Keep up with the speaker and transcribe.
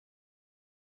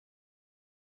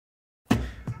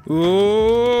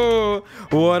Ooh,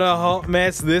 what a hot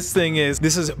mess this thing is.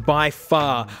 This is by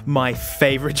far my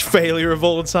favorite failure of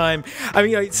all time. I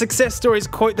mean, success stories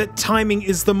quote that timing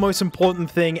is the most important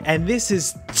thing, and this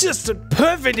is just a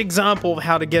perfect example of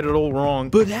how to get it all wrong.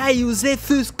 But hey, it was their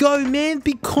first go, man.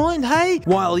 Be kind, hey?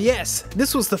 While yes,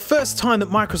 this was the first time that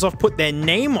Microsoft put their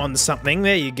name on something,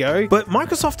 there you go. But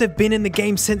Microsoft have been in the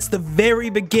game since the very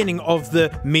beginning of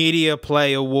the Media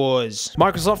Player Wars.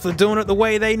 Microsoft are doing it the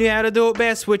way they knew how to do it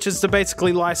best, which is to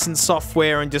basically license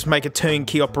software and just make a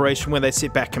turnkey operation where they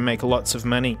sit back and make lots of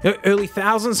money. In the early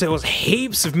thousands, there was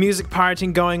heaps of music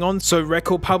pirating going on, so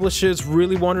record publishers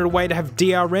really wanted a way to have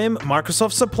DRM.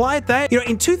 Microsoft supplied that.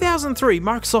 In 2003,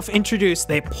 Microsoft introduced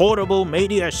their portable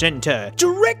media center,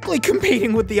 directly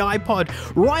competing with the iPod,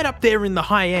 right up there in the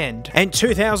high end. And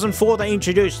 2004, they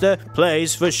introduced the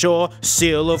Plays for Sure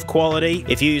seal of quality.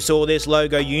 If you saw this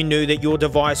logo, you knew that your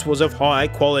device was of high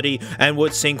quality and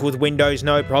would sync with Windows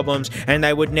no problems, and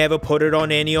they would never put it on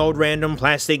any old random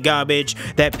plastic garbage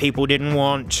that people didn't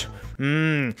want.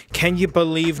 Can you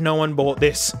believe no one bought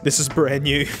this? This is brand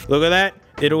new. Look at that.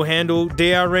 It'll handle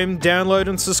DRM, download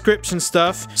and subscription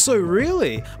stuff. So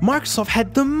really, Microsoft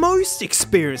had the most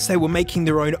experience. They were making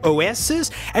their own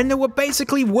OSs, and they were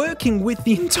basically working with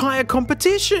the entire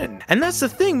competition. And that's the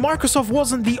thing, Microsoft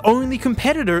wasn't the only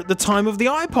competitor at the time of the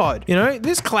iPod.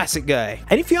 This classic guy.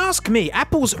 And if you ask me,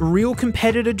 Apple's real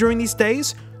competitor during these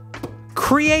days?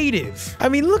 Creative. I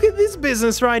mean, look at this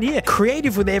business right here.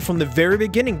 Creative were there from the very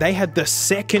beginning. They had the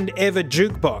second ever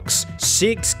jukebox.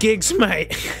 6 gigs,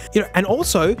 mate. And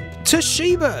also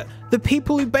Toshiba, the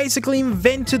people who basically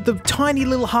invented the tiny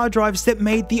little hard drives that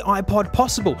made the iPod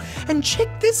possible. And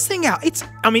check this thing out.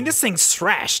 This thing's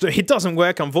thrashed. It doesn't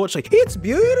work, unfortunately. It's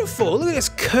beautiful. Look at this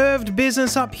curved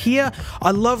business up here.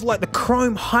 I love the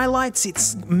chrome highlights.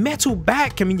 It's metal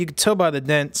back. I mean, you can tell by the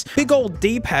dents. Big old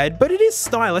D-pad, but it is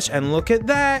stylish. And look at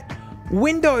that.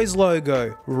 Windows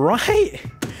logo, right?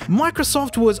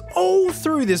 Microsoft was all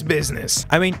through this business.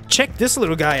 I mean, check this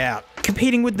little guy out.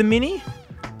 Competing with the Mini?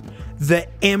 The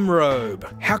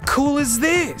M-Robe. How cool is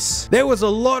this? There was a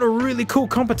lot of really cool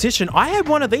competition. I had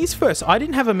one of these first. I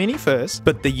didn't have a Mini first,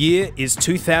 but the year is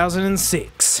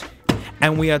 2006.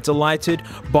 And we are delighted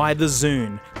by the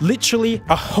Zune. Literally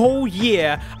a whole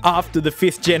year after the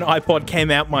 5th gen iPod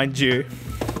came out, mind you.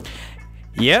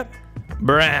 Yep,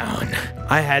 brown.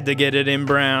 I had to get it in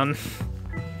brown.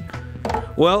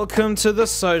 Welcome to the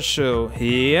social.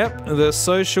 Yep, the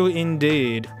social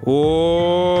indeed.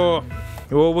 Oh,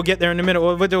 we'll get there in a minute.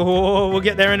 We'll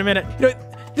get there in a minute.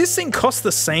 This thing costs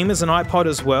the same as an iPod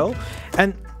as well.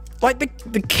 And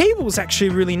the cable's actually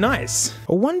really nice.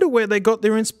 I wonder where they got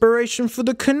their inspiration for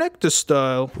the connector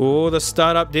style. Oh, the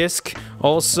startup disc.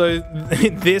 Also,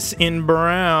 this in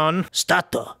brown.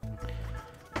 Starter.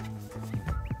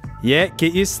 Yeah,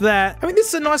 get used to that. I mean, this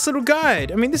is a nice little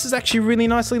guide. I mean, this is actually really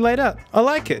nicely laid out. I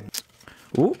like it.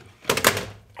 Ooh.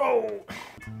 Oh.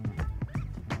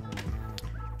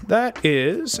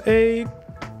 That's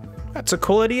a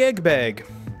quality egg bag.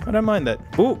 I don't mind that.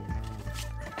 Ooh.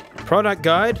 Product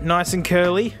guide, nice and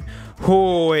curly.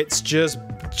 Oh, it's just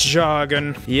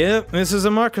jargon. Yep, this is a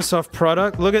Microsoft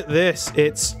product. Look at this.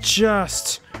 It's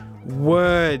just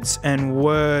words and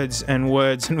words and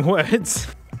words and words.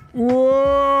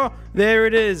 Whoa, there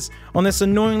it is, on this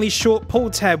annoyingly short pull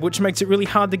tab, which makes it really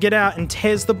hard to get out and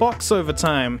tears the box over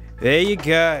time. There you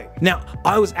go. Now,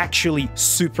 I was actually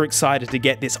super excited to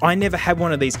get this. I never had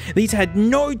one of these. These had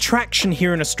no traction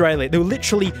here in Australia. They were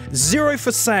literally 0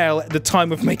 for sale at the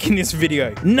time of making this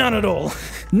video. None at all.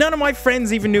 None of my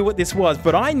friends even knew what this was,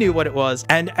 but I knew what it was.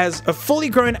 And as a fully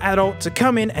grown adult, to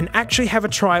come in and actually have a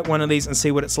try at one of these and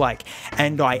see what it's like.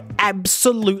 And I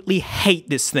absolutely hate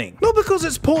this thing. Not because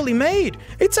it's poorly made.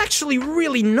 It's actually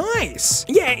really nice.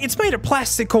 Yeah, it's made of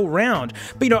plastic all round.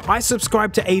 But I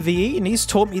subscribe to AVE and he's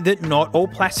taught me that not all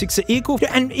plastics are equal.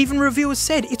 And even reviewers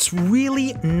said it's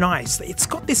really nice. It's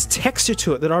got this texture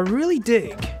to it that I really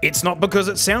dig. It's not because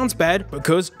it sounds bad,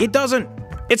 because it doesn't.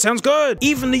 It sounds good.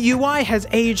 Even the UI has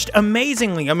aged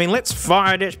amazingly. I mean, let's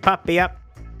fire this puppy up.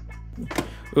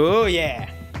 Oh yeah.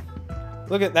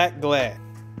 Look at that glare.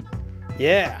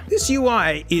 Yeah. This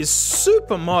UI is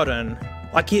super modern.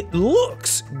 It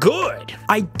looks good.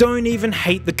 I don't even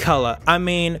hate the color. I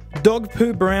mean, dog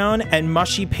poo brown and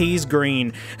mushy peas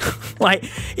green.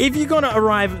 If you're gonna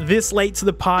arrive this late to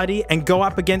the party and go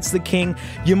up against the king,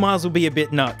 you might as well be a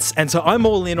bit nuts. And so I'm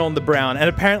all in on the brown, and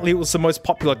apparently it was the most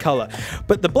popular color.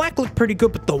 But the black looked pretty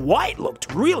good, but the white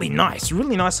looked really nice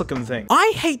looking thing.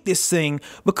 I hate this thing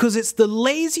because it's the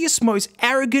laziest, most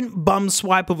arrogant bum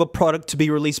swipe of a product to be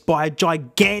released by a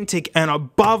gigantic and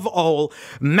above all,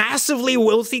 massively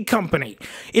wealthy company.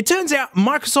 It turns out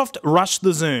Microsoft rushed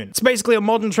the Zune. It's basically a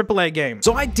modern AAA game.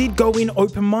 So I did go in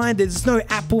open-minded. There's no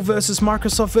Apple versus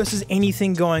Microsoft versus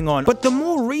anything going on. But the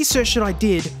more research that I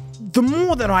did, the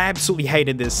more that I absolutely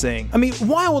hated this thing. I mean,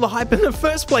 why all the hype in the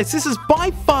first place? This is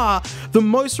by far the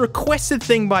most requested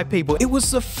thing by people. It was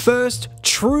the first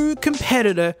true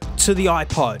competitor to the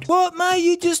iPod. What, mate?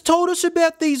 You just told us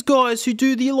about these guys who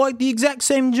do the exact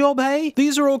same job, hey?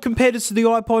 These are all competitors to the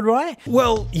iPod, right?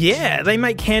 Well, yeah, they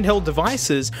make handheld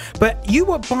devices, but you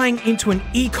were buying into an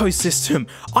ecosystem.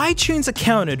 iTunes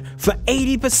accounted for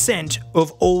 80%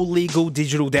 of all legal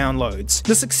digital downloads.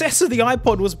 The success of the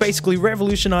iPod was basically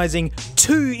revolutionizing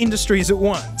two industries at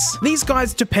once. These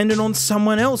guys depended on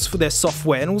someone else for their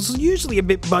software, and it was usually a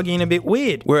bit buggy and a bit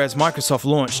weird. Whereas Microsoft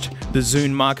launched the Zune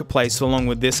marketplace along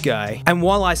with this guy. And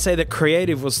while I say that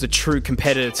Creative was the true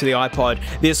competitor to the iPod,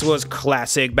 this was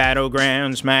classic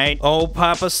battlegrounds, mate. Old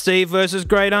Papa Steve versus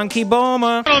Great Unky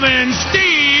Boomer. Gentlemen,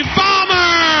 Steve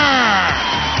Ballmer!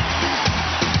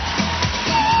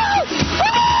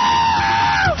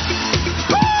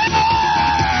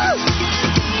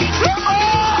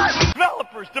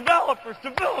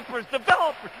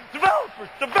 Developers.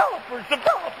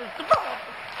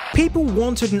 People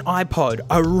wanted an iPod,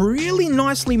 a really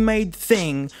nicely made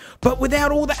thing, but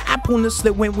without all the Apple-ness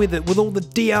that went with it, with all the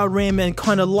DRM and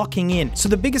kind of locking in. So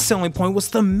the biggest selling point was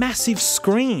the massive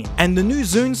screen. And the new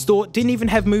Zune store didn't even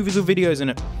have movies or videos in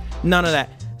it. None of that.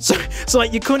 So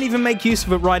like you couldn't even make use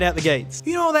of it right out the gates.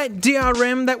 You know that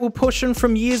DRM that we're pushing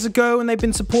from years ago and they've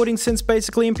been supporting since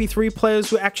basically MP3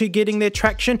 players were actually getting their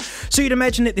traction? So you'd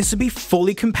imagine that this would be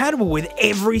fully compatible with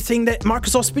everything that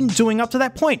Microsoft's been doing up to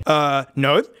that point.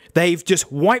 No. They've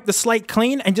just wiped the slate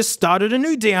clean and just started a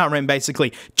new DRM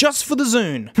basically, just for the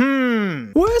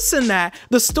Zune. Worse than that,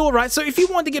 the store, right? So if you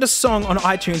want to get a song on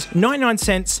iTunes, 99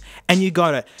 cents and you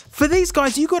got it. For these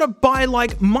guys, you gotta buy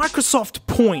like Microsoft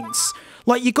points.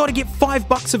 Like, you gotta get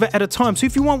 $5 of it at a time. So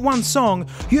if you want one song,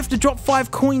 you have to drop 5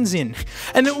 coins in.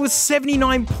 And it was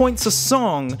 79 points a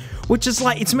song, which is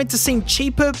like, it's meant to seem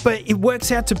cheaper, but it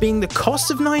works out to being the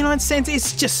cost of 99 cents.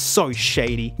 It's just so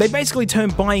shady. They basically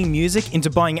turned buying music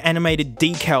into buying animated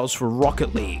decals for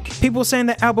Rocket League. People were saying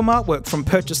that album artwork from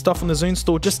purchased stuff on the Zune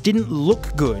store just didn't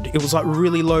look good. It was like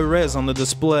really low res on the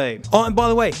display. Oh, and by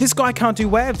the way, this guy can't do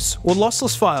WAVs or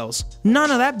lossless files.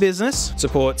 None of that business.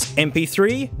 Supports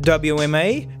MP3, WMA,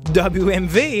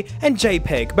 WMV, and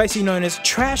JPEG, basically known as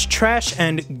trash,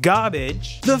 and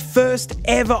garbage. The first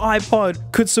ever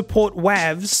iPod could support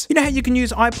WAVs. You know how you can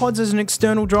use iPods as an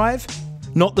external drive?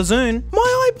 Not the Zune.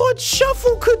 My iPod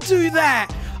Shuffle could do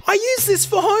that! I use this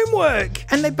for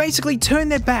homework! And they basically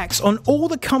turned their backs on all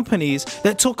the companies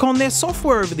that took on their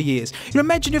software over the years. You know,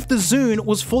 imagine if the Zune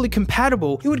was fully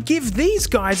compatible, it would give these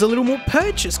guys a little more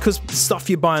purchase, because the stuff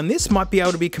you buy on this might be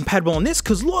able to be compatible on this,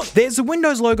 because look, there's the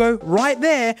Windows logo right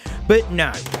there, but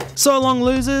no. So long,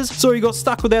 losers. Sorry you got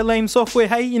stuck with that lame software,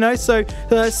 hey, you know, so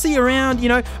see you around, you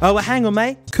know. Oh, well, hang on,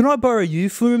 mate. Can I borrow you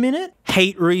for a minute?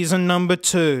 Hate reason number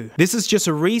 2. This is just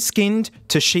a reskinned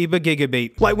Toshiba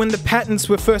Gigabeat. Like when the patents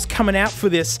were first coming out for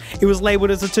this, it was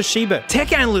labeled as a Toshiba.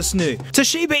 Tech analysts knew.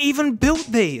 Toshiba even built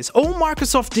these. All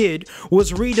Microsoft did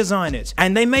was redesign it,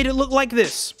 and they made it look like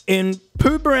this, in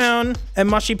poo brown and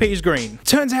mushy peas green.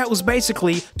 Turns out it was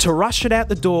basically to rush it out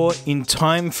the door in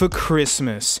time for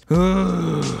Christmas.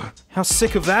 Ugh. How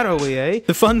sick of that are we, eh?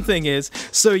 The fun thing is,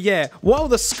 so yeah, while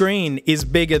the screen is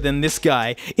bigger than this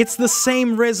guy, it's the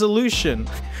same resolution.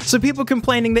 So people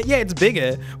complaining that, yeah, it's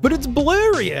bigger, but it's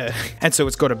blurrier. And so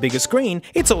it's got a bigger screen,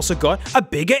 it's also got a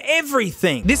bigger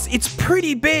everything. It's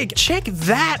pretty big. Check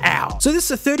that out. So this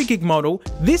is a 30 gig model.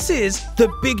 This is the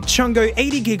big chungo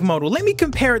 80 gig model. Let me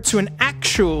compare it to an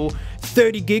actual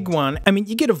 30 gig one. I mean,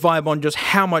 you get a vibe on just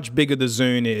how much bigger the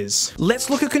Zune is.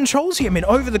 Let's look at controls here. I mean,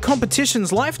 over the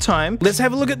competition's lifetime, let's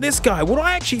have a look at this guy. What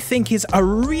I actually think is a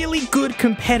really good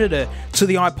competitor to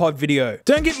the iPod Video.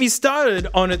 Don't get me started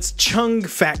on its chung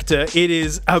factor. It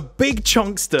is a big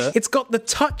chunkster. It's got the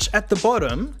touch at the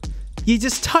bottom. You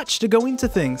just touch to go into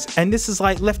things. And this is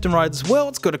like left and right as well.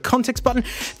 It's got a context button.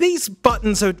 These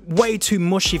buttons are way too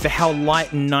mushy for how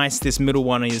light and nice this middle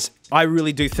one is. I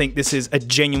really do think this is a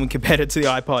genuine competitor to the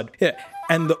iPod. Yeah.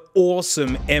 And the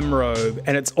awesome M-Robe,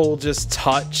 and it's all just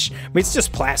touch. I mean, it's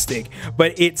just plastic,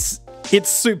 but it's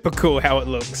super cool how it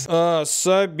looks. Oh,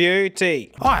 so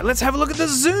beauty. All right, let's have a look at the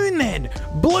Zune then.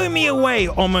 Blow me away,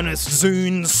 ominous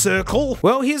Zune circle.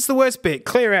 Well, here's the worst bit.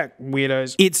 Clear out,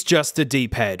 weirdos. It's just a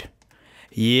D-pad.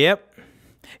 Yep.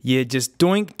 You just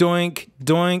doink, doink,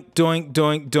 doink, doink,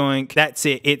 doink, doink. That's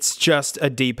it. It's just a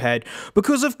D-pad.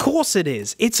 Because of course it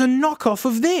is. It's a knockoff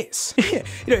of this. You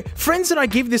know, friends that I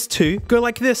give this to go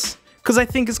like this. because I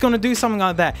think it's going to do something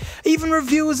like that. Even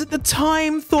reviewers at the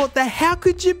time thought that how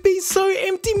could you be so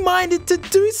empty-minded to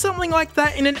do something like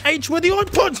that in an age where the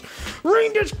iPod's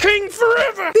reigned as king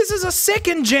forever? This is a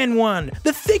second gen one,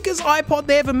 the thickest iPod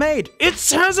they ever made. It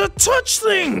has a touch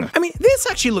thing. I mean, this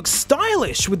actually looks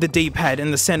stylish with the D-pad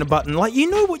and the center button, like you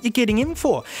know what you're getting in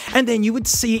for. And then you would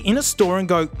see it in a store and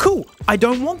go, cool, I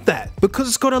don't want that because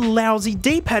it's got a lousy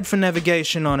D-pad for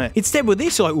navigation on it. Instead with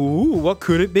this, you're like, ooh, what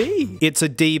could it be? It's a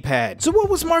D-pad. So what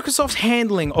was Microsoft's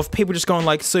handling of people just going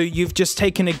like, so you've just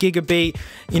taken a gigabit,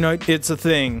 you know, it's a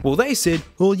thing? Well, they said,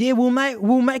 well, yeah,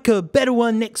 we'll make a better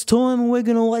one next time, and we're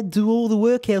gonna like do all the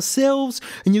work ourselves,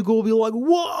 and you're gonna be like,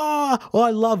 what?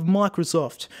 I love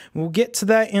Microsoft. We'll get to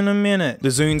that in a minute. The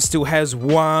Zune still has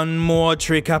one more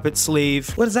trick up its sleeve.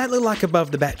 What does that look like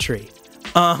above the battery?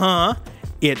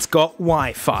 It's got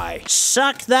Wi-Fi.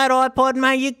 Suck that iPod,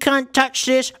 mate, you can't touch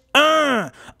this.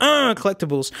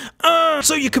 Collectibles.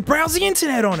 So you could browse the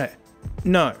internet on it.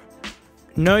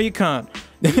 No, you can't.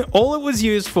 All it was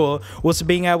used for was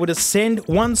being able to send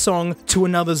one song to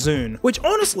another Zune, which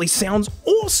honestly sounds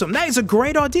awesome. That is a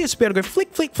great idea, to be able to go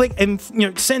flick, flick, flick, and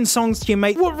send songs to your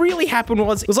mate. What really happened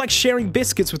was, it was like sharing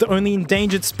biscuits with the only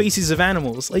endangered species of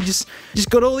animals. They just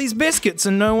got all these biscuits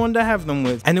and no one to have them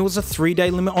with. And there was a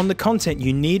 3-day limit on the content.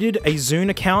 You needed a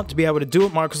Zune account to be able to do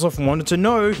it. Microsoft wanted to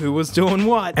know who was doing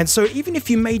what. And so even if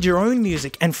you made your own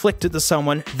music and flicked it to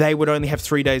someone, they would only have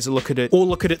 3 days to look at it, or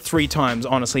look at it 3 times,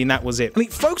 honestly, and that was it. I mean,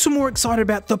 folks were more excited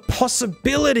about the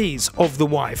possibilities of the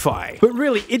Wi-Fi, but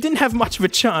really it didn't have much of a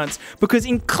chance, because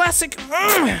in classic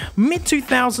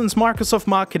mid-2000s Microsoft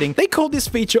marketing, they called this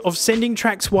feature of sending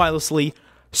tracks wirelessly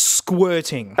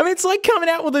squirting. I mean, it's like coming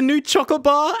out with a new chocolate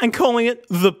bar and calling it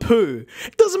the poo.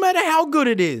 It doesn't matter how good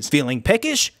it is. Feeling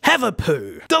peckish? Have a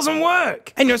poo. Doesn't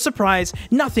work. And no surprise,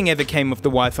 nothing ever came of the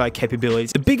Wi-Fi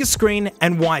capabilities. The biggest screen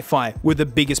and Wi-Fi were the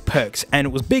biggest perks, and it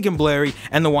was big and blurry,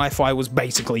 and the Wi-Fi was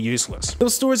basically useless. There were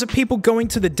stories of people going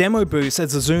to the demo booths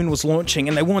as the Zune was launching,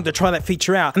 and they wanted to try that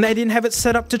feature out, and they didn't have it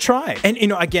set up to try. And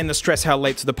again, to stress how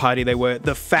late to the party they were,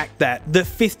 the fact that the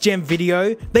 5th gen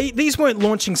video, these weren't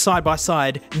launching side by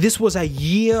side. This was a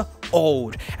year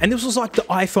old, and this was like the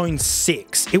iPhone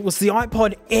 6. It was the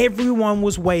iPod everyone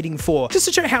was waiting for. Just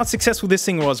to show how successful this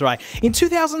thing was, right? In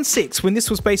 2006, when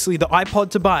this was basically the iPod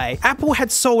to buy, Apple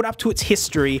had sold up to its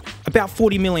history about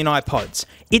 40 million iPods.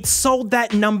 It sold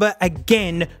that number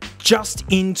again just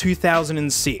in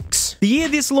 2006. The year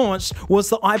this launched was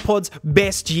the iPod's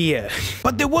best year.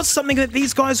 But there was something that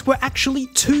these guys were actually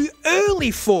too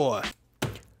early for.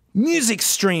 Music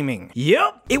streaming.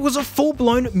 Yep, it was a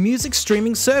full-blown music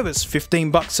streaming service.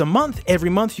 $15 a month. Every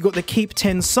month you got to keep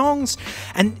 10 songs.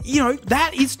 And,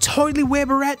 that is totally where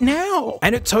we're at now.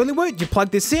 And it totally worked. You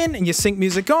plug this in and you sync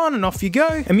music on and off you go.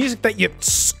 And music that you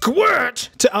squirt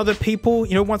to other people,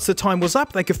 once the time was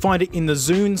up, they could find it in the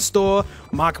Zune store,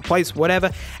 marketplace,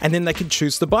 whatever, and then they could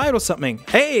choose to buy it or something.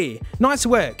 Hey, nice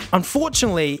work.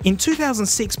 Unfortunately, in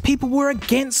 2006, people were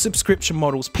against subscription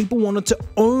models. People wanted to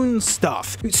own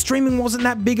stuff. Streaming wasn't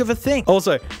that big of a thing.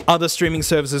 Also, other streaming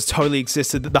services totally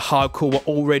existed that the hardcore were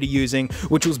already using,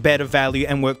 which was better value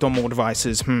and worked on more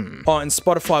devices. Oh, and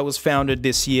Spotify was founded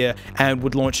this year and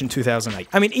would launch in 2008.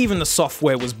 I mean, even the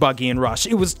software was buggy and rushed.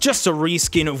 It was just a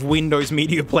reskin of Windows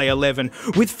Media Player 11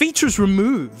 with features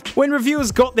removed. When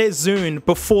reviewers got their Zune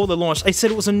before the launch, they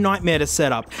said it was a nightmare to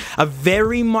set up. A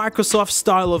very Microsoft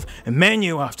style of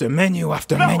menu after menu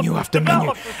after menu after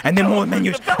menu, and then more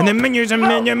menus, and then menus and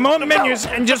menu, more menus,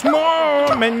 and just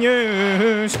more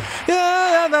menus.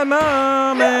 Yeah, the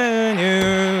more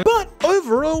menus. But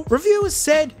overall, reviewers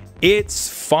said it's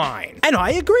fine. And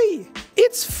I agree.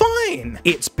 It's fine.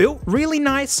 It's built really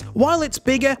nice. While it's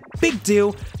bigger, big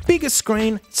deal. Bigger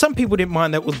screen. Some people didn't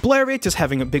mind that it was blurry, just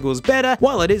having it bigger was better.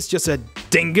 While it is just a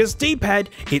dingus D-pad,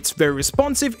 it's very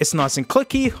responsive, it's nice and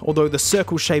clicky, although the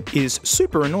circle shape is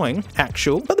super annoying,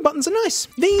 but the buttons are nice.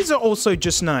 These are also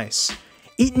just nice.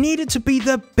 It needed to be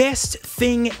the best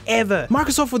thing ever.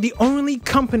 Microsoft were the only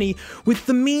company with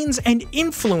the means and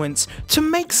influence to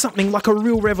make something like a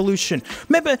real revolution.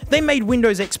 Remember, they made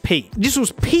Windows XP. This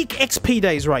was peak XP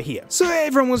days right here. So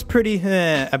everyone was pretty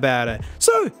about it.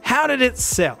 So how did it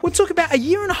sell? Well, it took about a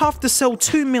year and a half to sell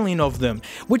 2 million of them,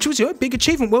 which was a big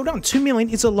achievement. Well done. 2 million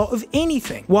is a lot of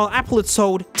anything. While Apple had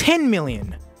sold 10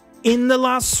 million. In the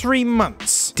last 3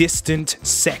 months, distant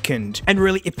second. And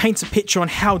really, it paints a picture on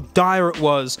how dire it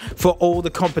was for all the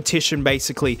competition,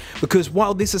 basically. Because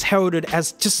while this is heralded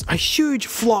as just a huge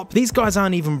flop, these guys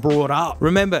aren't even brought up.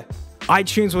 Remember,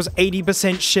 iTunes was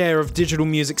 80% share of digital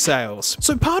music sales.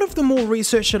 So part of the more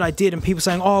research that I did and people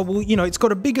saying, oh, well, you know, it's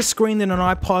got a bigger screen than an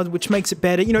iPod, which makes it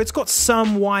better. You know, it's got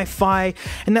some Wi-Fi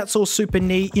and that's all super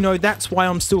neat. You know, that's why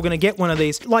I'm still going to get one of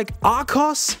these. Like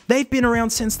Arcos, they've been around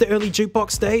since the early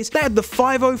jukebox days. They had the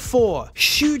 504,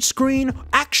 huge screen,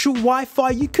 actual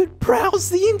Wi-Fi. You could browse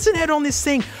the internet on this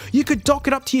thing. You could dock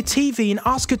it up to your TV and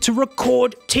ask it to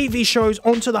record TV shows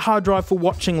onto the hard drive for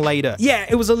watching later. Yeah,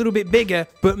 it was a little bit bigger,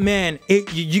 but man,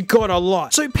 you got a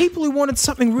lot. So people who wanted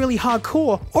something really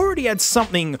hardcore already had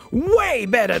something way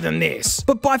better than this.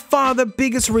 But by far the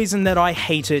biggest reason that I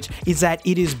hate it is that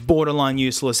it is borderline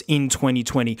useless in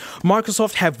 2020.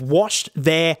 Microsoft have washed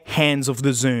their hands of the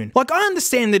Zune. Like, I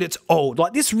understand that it's old.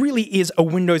 Like, this really is a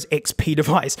Windows XP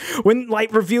device. When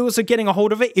like reviewers are getting a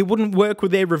hold of it, it wouldn't work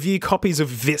with their review copies of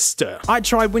Vista. I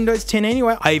tried Windows 10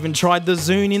 anyway. I even tried the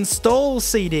Zune install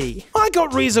CD. I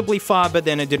got reasonably far, but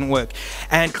then it didn't work.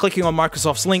 And clicking on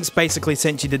Microsoft's links basically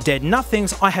sent you to dead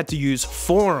nothings. I had to use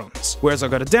forums. Whereas I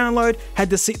got a download, had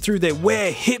to sit through their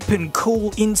we're hip and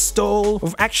cool install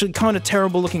of actually kind of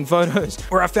terrible looking photos,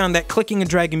 where I found that clicking and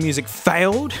dragging music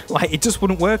failed. Like, it just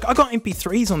wouldn't work. I got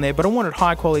MP3s on there, but I wanted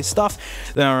high quality stuff.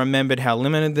 Then I remembered how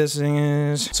limited this thing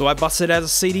is. So I busted out a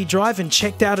CD drive and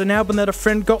checked out an album that a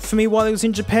friend got for me while he was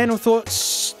in Japan and thought,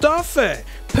 stuff it.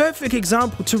 Perfect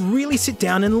example to really sit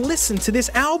down and listen to this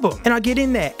album. And I get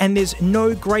in there and there's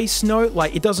no grace note,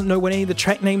 like it doesn't know what any of the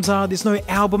track names are. There's no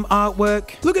album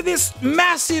artwork. Look at this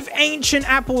massive ancient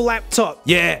Apple laptop.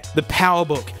 Yeah, the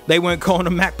PowerBook. They weren't calling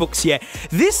them MacBooks yet.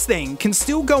 This thing can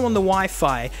still go on the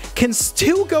Wi-Fi, can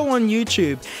still go on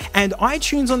YouTube, and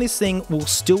iTunes on this thing will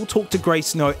still talk to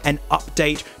Grace Note and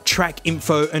update track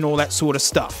info and all that sort of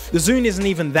stuff. The Zune isn't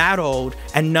even that old,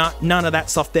 and none of that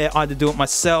stuff there. I had to do it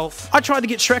myself. I tried to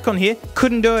get Shrek on here,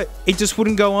 couldn't do it. It just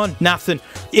wouldn't go on. Nothing.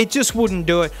 It just wouldn't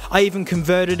do it. I even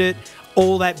converted it,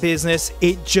 all that business,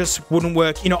 it just wouldn't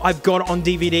work. You know, I've got it on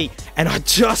DVD and I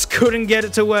just couldn't get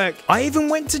it to work. I even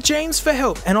went to James for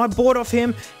help and I bought off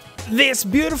him this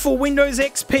beautiful Windows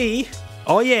XP.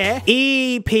 Oh yeah,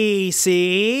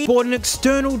 EPC. Bought an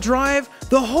external drive,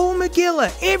 the whole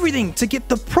Megillah, everything to get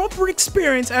the proper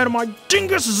experience out of my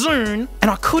dingus Zune,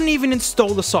 and I couldn't even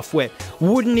install the software.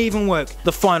 Wouldn't even work.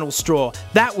 The final straw.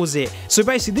 That was it. So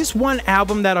basically, this one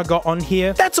album that I got on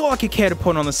here, that's all I could care to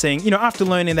put on the thing. You know, after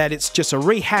learning that it's just a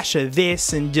rehash of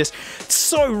this and just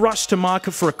so rushed to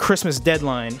market for a Christmas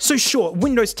deadline. So sure,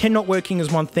 Windows 10 not working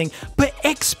is one thing, but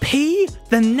XP,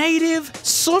 the native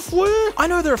software? I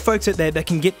know there are folks out there that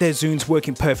can get their Zunes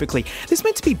working perfectly. There's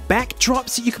meant to be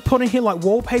backdrops that you could put in here, like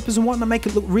wallpapers and whatnot, make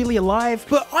it look really alive,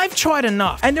 but I've tried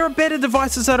enough, and there are better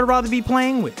devices that I'd rather be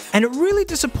playing with. And it really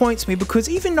disappoints me because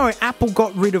even though Apple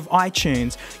got rid of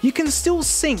iTunes, you can still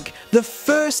sync the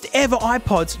first ever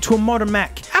iPods to a modern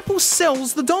Mac. Apple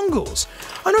sells the dongles.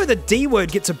 I know the D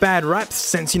word gets a bad rap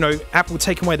since, you know, Apple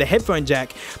taking away the headphone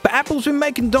jack, but Apple's been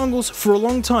making dongles for a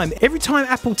long time. Every time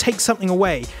Apple takes something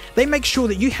away, they make sure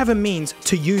that you have a means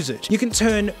to use it. You can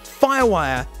turn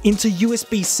Firewire into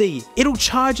USB-C. It'll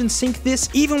charge and sync this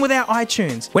even without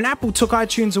iTunes. When Apple took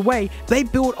iTunes away, they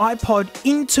built iPod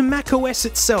into macOS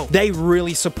itself. They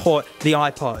really support the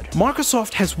iPod.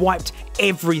 Microsoft has wiped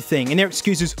everything, and their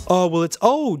excuse is, oh, well, it's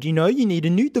old, you know, you need a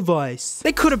new device.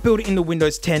 They could have built it into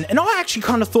Windows 10, and I actually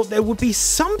kind of thought there would be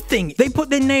something. They put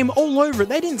their name all over it.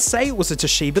 They didn't say it was a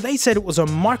Toshiba, they said it was a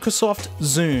Microsoft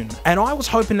Zune. And I was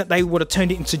hoping that they would have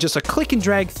turned it into just a click and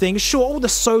drag thing. Sure, all the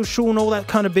social and all that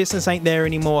kind of business ain't there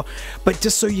anymore, but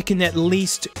just so you can at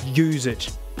least use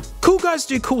it. Cool guys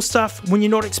do cool stuff when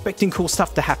you're not expecting cool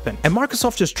stuff to happen, and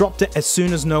Microsoft just dropped it as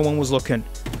soon as no one was looking.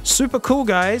 Super cool,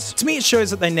 guys. To me, it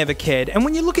shows that they never cared. And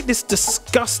when you look at this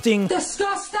disgusting,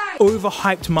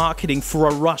 overhyped marketing for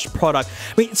a rush product,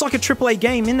 I mean, it's like a AAA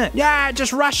game, isn't it? Yeah,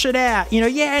 just rush it out. You know,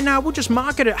 yeah, no, we'll just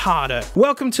market it harder.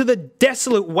 Welcome to the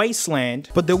desolate wasteland.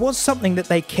 But there was something that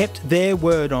they kept their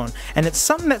word on, and it's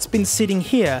something that's been sitting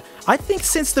here, I think,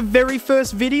 since the very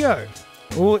first video.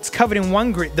 Oh, it's covered in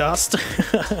one grit dust.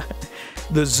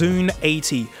 The Zune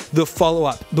 80, the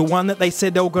follow-up, the one that they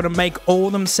said they were going to make all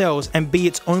themselves and be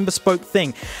its own bespoke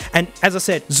thing. And as I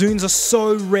said, Zunes are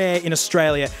so rare in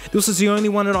Australia. This was the only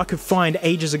one that I could find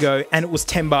ages ago, and it was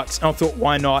 10 bucks. And I thought,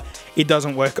 why not? It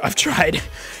doesn't work. I've tried.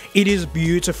 It is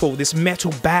beautiful. This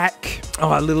metal back,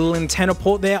 oh, a little antenna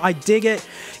port there. I dig it.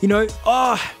 You know,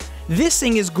 oh, This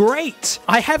thing is great.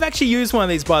 I have actually used one of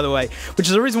these, by the way, which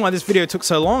is the reason why this video took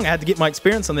so long. I had to get my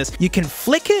experience on this. You can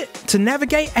flick it to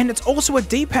navigate, and it's also a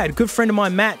D-pad. Good friend of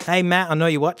mine, Matt. Hey, Matt, I know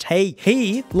you watch. Hey,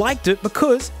 he liked it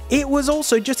because it was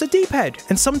also just a D-pad.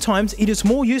 And sometimes it is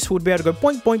more useful to be able to go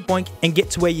boink, boink, boink and get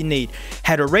to where you need.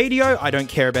 Had a radio. I don't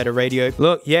care about a radio.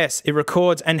 Look, yes, it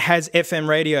records and has FM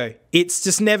radio. It's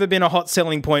just never been a hot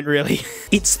selling point, really.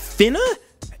 It's thinner.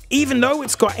 Even though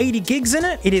it's got 80 gigs in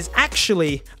it, it is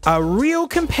actually a real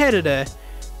competitor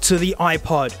to the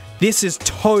iPod. This is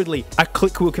totally a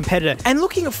click-wheel competitor. And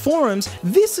looking at forums,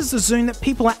 this is the Zune that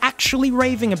people are actually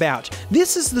raving about.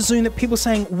 This is the Zune that people are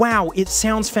saying, wow, it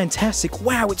sounds fantastic.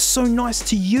 Wow, it's so nice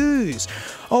to use.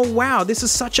 Oh wow, this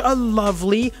is such a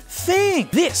lovely thing.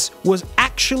 This was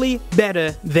actually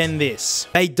better than this.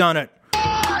 They done it.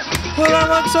 Well, I'm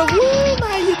like, so, woo,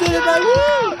 man, you did it, man,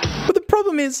 woo. But the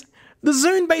problem is, the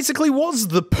Zune basically was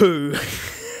the poo.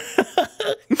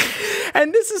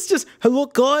 And this is just, hey,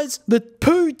 look guys, the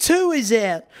Poo 2 is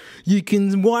out. You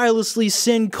can wirelessly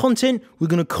send content. We're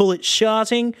going to call it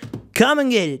sharting. Come and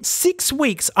get it. 6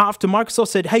 weeks after Microsoft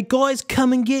said, hey guys,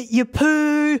 come and get your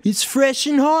poo. It's fresh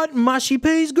and hot, mushy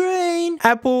peas green.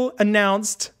 Apple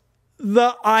announced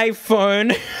the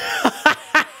iPhone.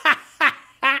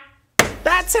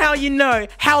 That's how you know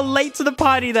how late to the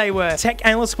party they were. Tech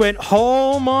analysts went,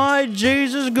 oh my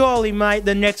Jesus golly, mate,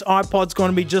 the next iPod's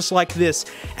going to be just like this.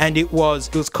 And it was.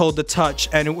 It was called the Touch,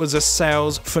 and it was a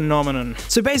sales phenomenon.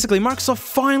 So basically, Microsoft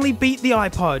finally beat the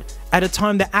iPod at a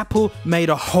time that Apple made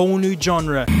a whole new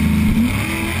genre.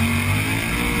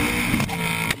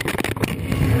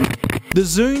 The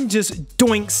Zune just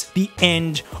doinks the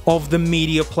end of the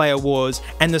media player wars,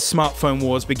 and the smartphone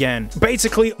wars began.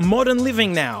 Basically, modern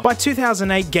living now. By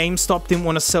 2008, GameStop didn't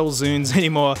want to sell Zunes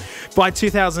anymore. By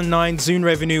 2009, Zune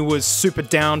revenue was super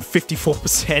down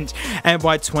 54%. And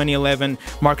by 2011,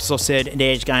 Microsoft said,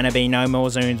 there's gonna be no more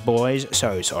Zunes, boys.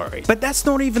 So sorry. But that's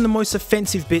not even the most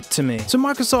offensive bit to me. So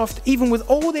Microsoft, even with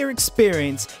all their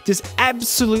experience, just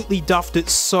absolutely duffed it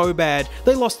so bad,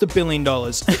 they lost $1 billion.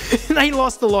 They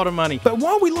lost a lot of money. But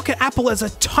while we look at Apple as a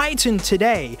titan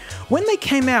today, when they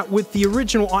came out with the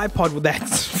original iPod with that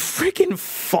freaking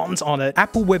font on it,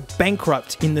 Apple were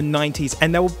bankrupt in the 90s,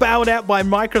 and they were bailed out by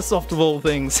Microsoft of all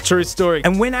things. True story.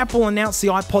 And when Apple announced the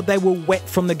iPod, they were wet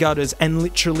from the gutters and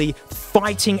literally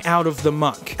fighting out of the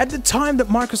muck. At the time that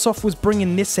Microsoft was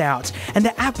bringing this out, and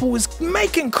that Apple was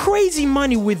making crazy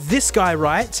money with this guy,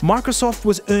 right? Microsoft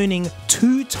was earning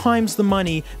 2 times the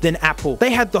money than Apple. They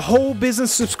had the whole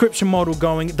business subscription model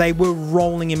going. They were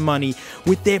rolling in money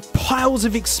with their piles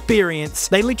of experience.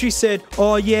 They literally said,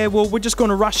 oh yeah, well, we're just going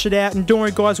to rush it out, and don't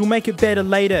worry guys, we'll make it better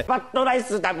later.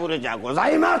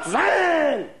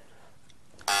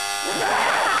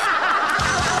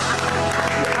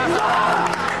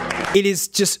 It is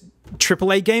just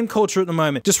AAA game culture at the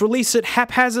moment. Just release it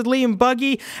haphazardly and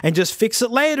buggy and just fix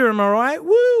it later, am I right?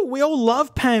 Woo! We all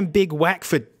love paying big whack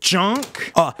for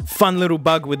junk. Oh, fun little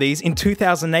bug with these. In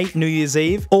 2008, New Year's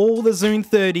Eve, all the Zune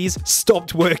 30s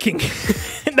stopped working.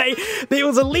 There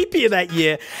was a leap year that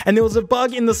year, and there was a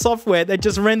bug in the software that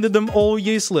just rendered them all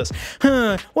useless.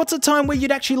 What's a time where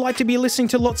you'd actually like to be listening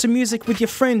to lots of music with your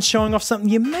friends, showing off something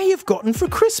you may have gotten for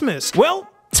Christmas? Well,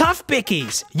 tough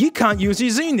Beckies, you can't use your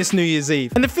Zune this New Year's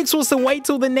Eve. And the fix was to wait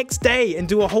till the next day and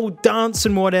do a whole dance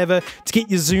and whatever to get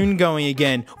your Zune going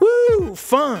again. Woo,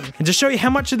 fun. And to show you how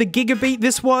much of the gigabit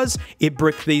this was, it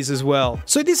bricked these as well.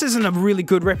 So this isn't a really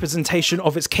good representation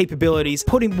of its capabilities.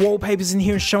 Putting wallpapers in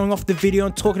here and showing off the video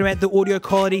and talking about the audio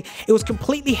quality, it was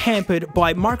completely hampered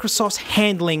by Microsoft's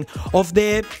handling of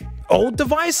their old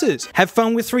devices. Have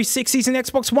fun with 360s and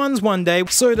Xbox Ones one day.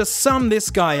 So to sum this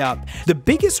guy up, the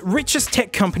biggest, richest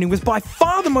tech company with by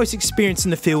far the most experience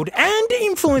in the field and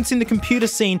influence in the computer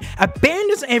scene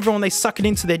abandons everyone they suck it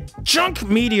into their junk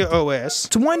media OS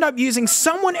to wind up using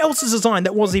someone else's design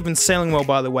that wasn't even selling well,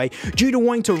 by the way, due to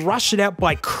wanting to rush it out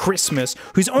by Christmas,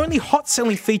 whose only hot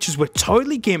selling features were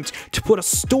totally gimped to put a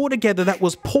store together that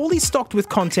was poorly stocked with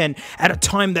content at a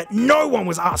time that no one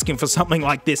was asking for something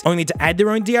like this, only to add their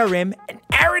own DRM, an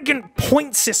arrogant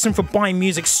point system for buying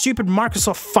music, stupid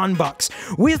Microsoft fun bucks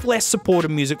with less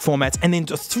supported music formats, and then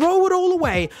to throw it all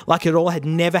away like it all had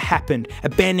never happened,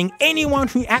 abandoning anyone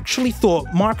who actually thought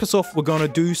Microsoft were gonna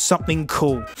do something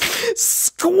cool.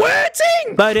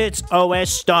 Squirting! But its OS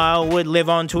style would live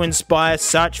on to inspire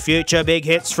such future big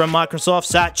hits from Microsoft,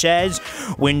 such as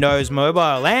Windows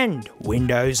Mobile and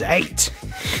Windows 8.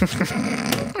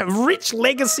 a rich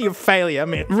legacy of failure. I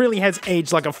mean, it really has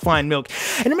aged like a fine milk.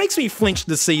 And it makes me flinch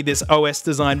to see this OS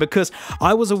design because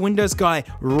I was a Windows guy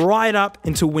right up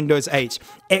until Windows 8.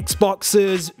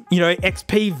 Xboxes,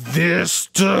 XP,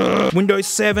 Vista, Windows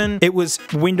 7. It was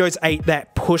Windows 8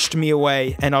 that pushed me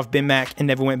away, and I've been Mac and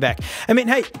never went back. I mean,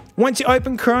 hey, once you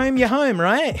open Chrome, you're home,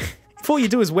 right? If all you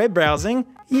do is web browsing,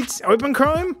 you just open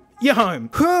Chrome, you're home.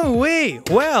 Hoo-wee!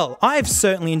 Well, I've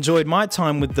certainly enjoyed my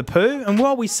time with the poo, and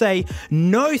while we say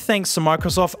no thanks to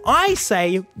Microsoft, I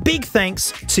say big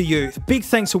thanks to you. Big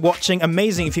thanks for watching.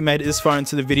 Amazing if you made it this far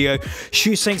into the video.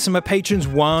 Huge thanks to my patrons,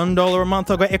 $1 a month.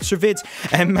 I got extra vids.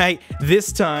 And mate,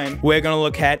 this time we're gonna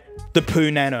look at the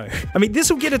Poo Nano. I mean, this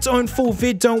will get its own full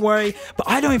vid, don't worry, but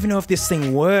I don't even know if this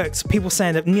thing works. People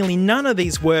saying that nearly none of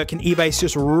these work, and eBay's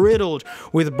just riddled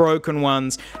with broken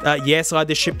ones. Yes, I had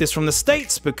to ship this from the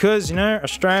States because,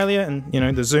 Australia and,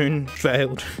 the Zune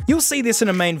failed. You'll see this in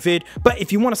a main vid, but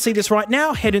if you want to see this right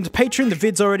now, head into Patreon. The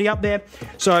vid's already up there.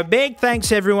 So big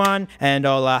thanks, everyone, and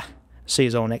I'll see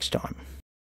you all next time.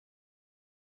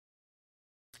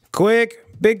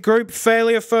 Quick, big group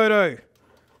failure photo.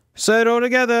 Say it all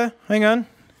together. Hang on.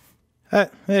 There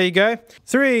you go.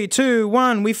 3, 2,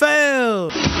 1, we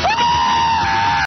failed!